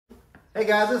Hey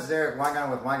guys, this is Eric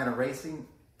Weingarten with Weingarten Racing.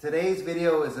 Today's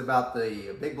video is about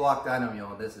the big block dyno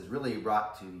mule, and this is really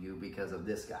brought to you because of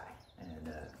this guy. And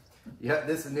yeah,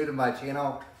 this is new to my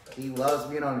channel. He loves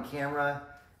being on camera.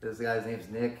 This guy's name's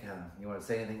Nick. You want to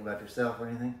say anything about yourself or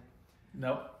anything?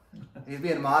 Nope. He's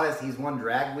being modest. He's won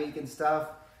drag week and stuff.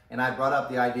 And I brought up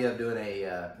the idea of doing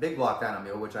a big block dyno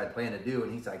mule, which I plan to do.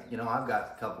 And he's like, you know, I've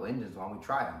got a couple engines. Why don't we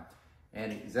try them?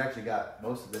 And he's actually got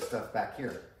most of this stuff back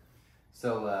here.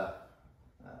 So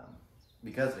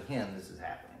because of him, this is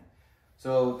happening.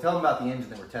 So tell them about the engine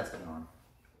that we're testing on.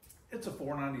 It's a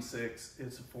 496.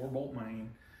 It's a 4-bolt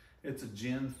main. It's a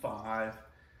Gen 5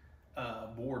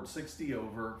 board 60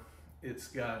 over. It's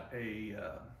got a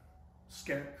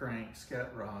scat crank,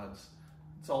 scat rods.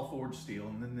 It's all forged steel.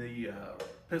 And then the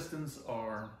pistons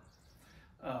are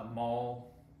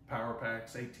Mule power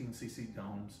packs, 18cc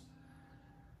domes.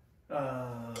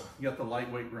 You got the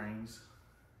lightweight rings.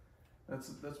 That's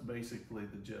basically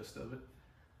the gist of it.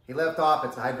 He left off,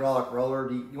 it's a hydraulic roller.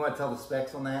 Do you want to tell the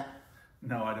specs on that?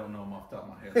 No, I don't know them off the top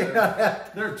of my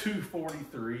head. They're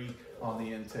 243 on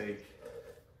the intake,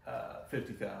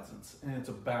 50,000s, and it's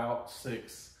about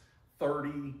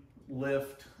 630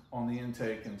 lift on the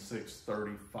intake and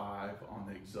 635 on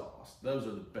the exhaust. Those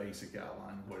are the basic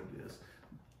outline of what it is.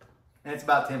 And it's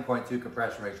about 10.2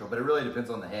 compression ratio, but it really depends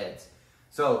on the heads.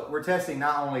 So we're testing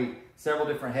not only several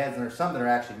different heads, and there's some that are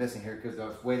actually missing here because I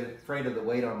was afraid of the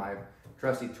weight on my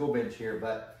trusty tool bench here,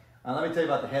 but let me tell you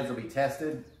about the heads that we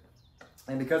tested.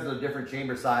 And because of the different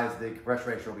chamber size, the compression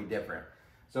ratio will be different.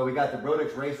 So we got the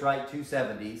Brodix Race Right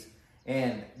 270s,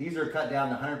 and these are cut down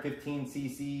to 115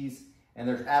 cc's, and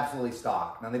they're absolutely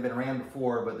stock. Now they've been ran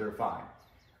before, but they're fine.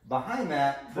 Behind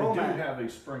that, they do have a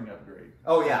spring upgrade.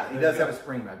 Oh yeah, he does have a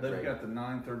spring upgrade. They've got the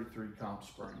 933 comp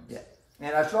springs. Yeah.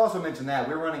 And I should also mention that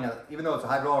we're running even though it's a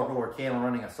hydraulic roller cam, we're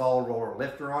running a solid roller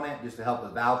lifter on it just to help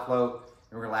with valve flow.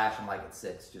 And we're gonna lash them like at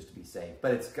 6 just to be safe.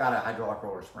 But it's got a hydraulic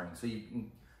roller spring. So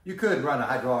you could run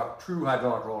a true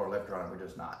hydraulic roller lifter on it, we're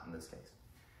just not in this case.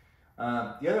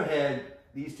 The other head,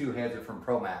 these two heads are from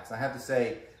ProMax. I have to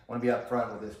say, I wanna be up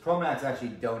front with this. ProMax actually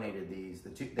donated these.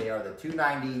 They are the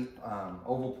 290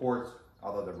 oval ports,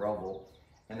 although they're oval,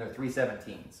 and they're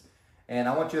 317s. And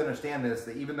I want you to understand this,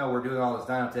 that even though we're doing all this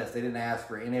dyno tests, they didn't ask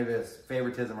for any of this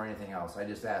favoritism or anything else. I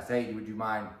just asked, hey, would you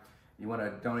mind, you want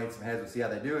to donate some heads and see how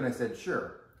they do? And they said,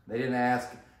 sure. They didn't ask,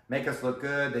 make us look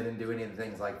good. They didn't do any of the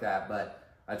things like that. But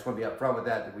I just want to be upfront with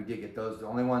that we did get those, the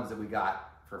only ones that we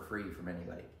got for free from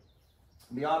anybody.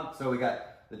 Beyond, so we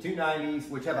got the 290s,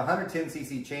 which have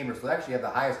 110cc chambers, so they actually have the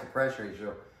highest compression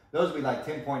ratio. Those would be like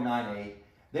 10.98.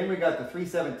 Then we got the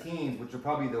 317s, which are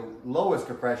probably the lowest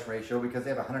compression ratio because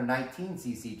they have a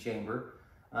 119cc chamber,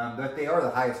 but they are the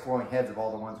highest flowing heads of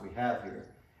all the ones we have here.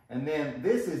 And then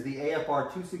this is the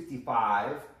AFR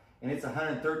 265, and it's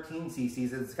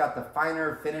 113ccs. It's got the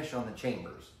finer finish on the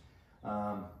chambers.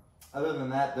 Other than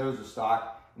that, those are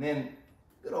stock. And then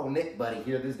good old Nick buddy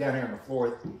here, this is down here on the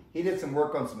floor. He did some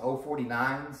work on some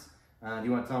 049s. Do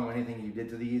you want to tell him anything you did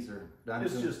to these or done?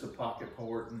 It's just a pocket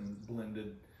port and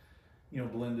blended.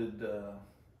 Blended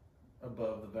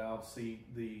above the valve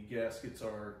seat. The gaskets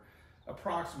are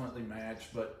approximately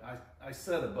matched, but I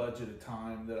set a budget of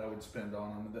time that I would spend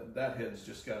on them. That head's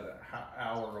just got an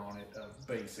hour on it of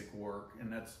basic work,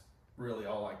 and that's really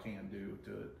all I can do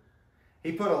to it.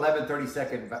 He put 11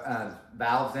 30-second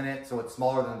valves in it, so it's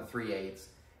smaller than the 3/8.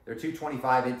 They're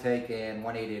 225 intake and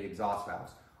 188 exhaust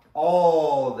valves.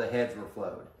 All the heads were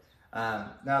flowed.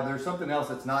 Now there's something else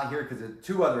that's not here because there's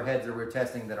two other heads that we're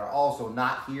testing that are also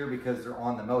not here because they're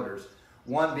on the motors.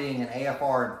 One being an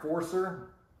AFR Enforcer,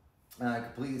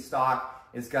 completely stock.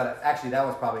 It's got actually that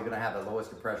was probably going to have the lowest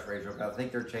compression ratio because I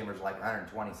think their chamber's like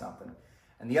 120 something.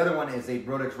 And the other one is a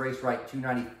Brodix Race Right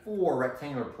 294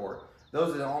 rectangular port.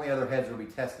 Those are the only other heads we'll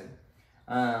be testing.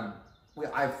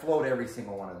 I've flowed every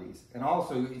single one of these. And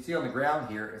also you see on the ground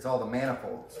here, it's all the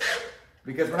manifolds.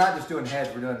 Because we're not just doing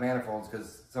heads, we're doing manifolds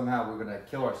because somehow we're going to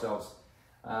kill ourselves.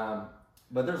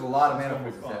 But there's a lot of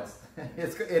manifolds to test.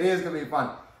 It is going to be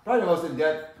fun. Probably the most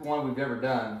in-depth one we've ever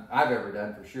done, I've ever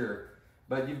done for sure.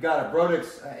 But you've got a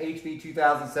Brodix HV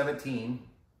 2017.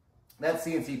 That's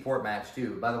CNC port match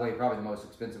too. By the way, probably the most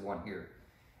expensive one here.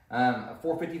 A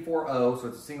 454O, so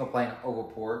it's a single plane oval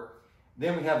port.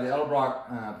 Then we have the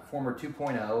Edelbrock Performer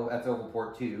 2.0, that's oval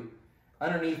port 2.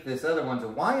 Underneath this other one's a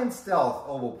Wyand Stealth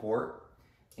oval port.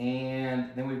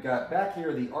 And then we've got back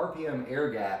here the RPM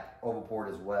air gap oval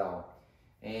port as well.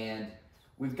 And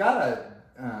we've got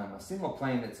a single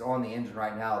plane that's on the engine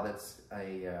right now that's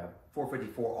a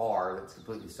 454R that's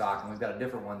completely stock. And we've got a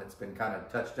different one that's been kind of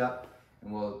touched up,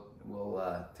 and we'll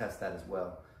test that as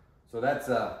well. So that's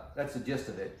the gist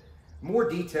of it. More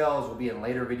details will be in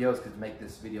later videos because to make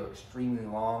this video extremely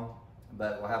long,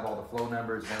 but we'll have all the flow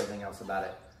numbers and everything else about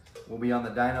it. We'll be on the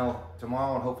dyno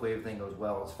tomorrow and hopefully everything goes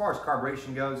well. As far as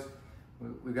carburation goes,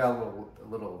 we've got a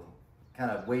little kind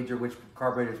of wager which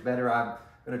carburetor is better. I'm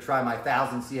going to try my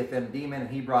 1000 CFM Demon, and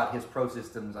he brought his Pro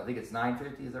Systems, I think it's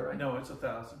 950, is that right? No, it's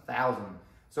 1,000. 1,000.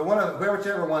 So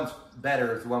whichever one's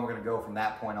better is the one we're going to go from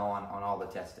that point on all the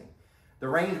testing. The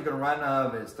range we're going to run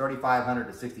of is 3,500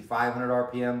 to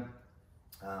 6,500 RPM.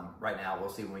 Right now, we'll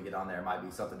see when we get on there. It might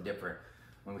be something different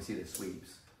when we see the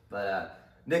sweeps. But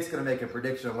Nick's going to make a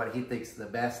prediction of what he thinks the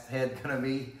best head going to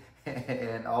be,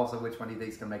 and also which one he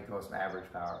thinks is going to make the most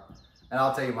average power. And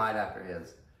I'll tell you mine after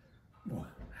his.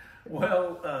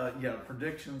 Well, yeah,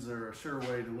 predictions are a sure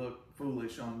way to look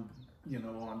foolish on,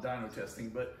 on dyno testing.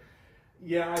 But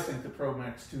yeah, I think the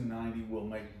ProMax 290 will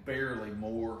make barely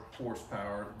more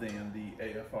horsepower than the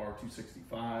AFR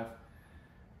 265.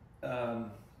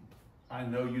 I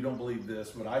know you don't believe this,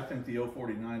 but I think the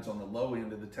 049's on the low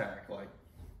end of the tack, like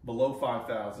below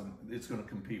 5,000, it's going to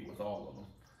compete with all of them.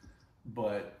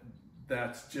 But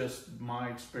that's just my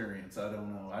experience. I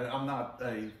don't know. I'm not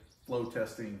a flow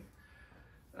testing,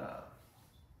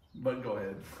 but go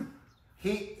ahead.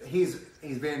 He's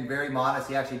been very modest.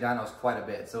 He actually dynos quite a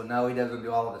bit. So no, he doesn't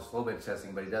do all of this flow bench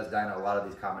testing, but he does dyno a lot of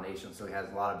these combinations, so he has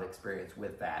a lot of experience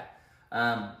with that.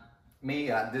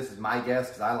 This is my guess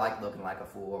because I like looking like a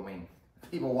fool. I mean,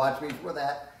 people watch me for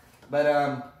that. But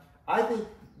I think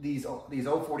these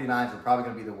 049s are probably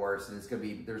going to be the worst, and it's going to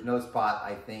be, there's no spot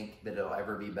I think that it'll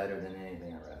ever be better than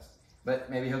anything the rest.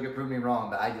 But maybe he'll prove me wrong,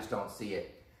 but I just don't see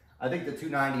it. I think the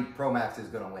 290 Pro Max is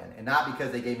going to win, and not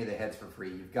because they gave me the heads for free.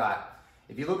 You've got,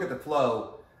 if you look at the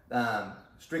flow,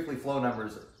 strictly flow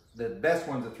numbers, the best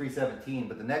one's a 317,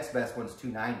 but the next best one's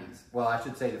 290s. Well, I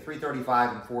should say the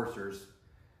 335 Enforcers,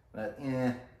 but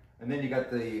and then you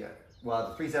got the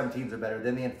 317s are better,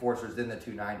 then the Enforcers, then the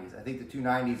 290s. I think the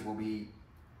 290s will be,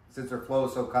 since their flow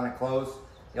is so kind of close,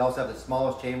 they also have the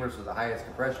smallest chambers with the highest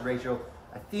compression ratio.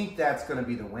 I think that's going to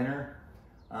be the winner.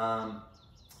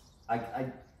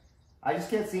 I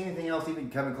just can't see anything else even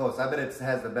coming close. I bet it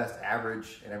has the best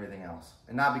average and everything else.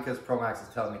 And not because ProMax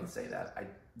is telling me to say that. I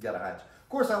got a hunch. Of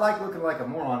course, I like looking like a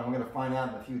moron. I'm going to find out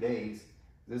in a few days.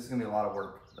 This is going to be a lot of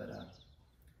work. But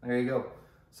there you go.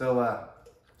 So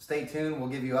stay tuned. We'll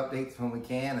give you updates when we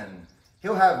can. And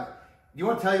he'll have... Do you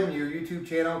want to tell him your YouTube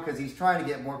channel? Because he's trying to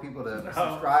get more people to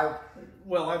subscribe.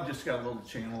 Well, I've just got a little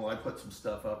channel. I put some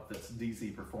stuff up that's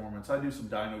DZ performance. I do some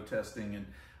dyno testing, and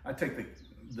I take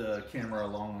the camera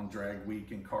along on drag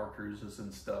week and car cruises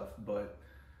and stuff. But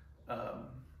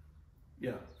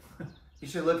yeah. You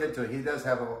should look into it. He does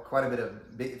have quite a bit of,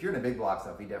 if you're in a big block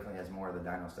stuff, he definitely has more of the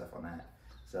dyno stuff on that.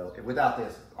 So without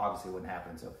this, obviously it wouldn't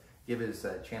happen. So give his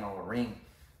channel a ring.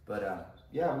 But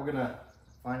yeah, we're going to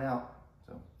find out.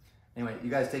 So anyway, you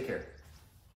guys take care.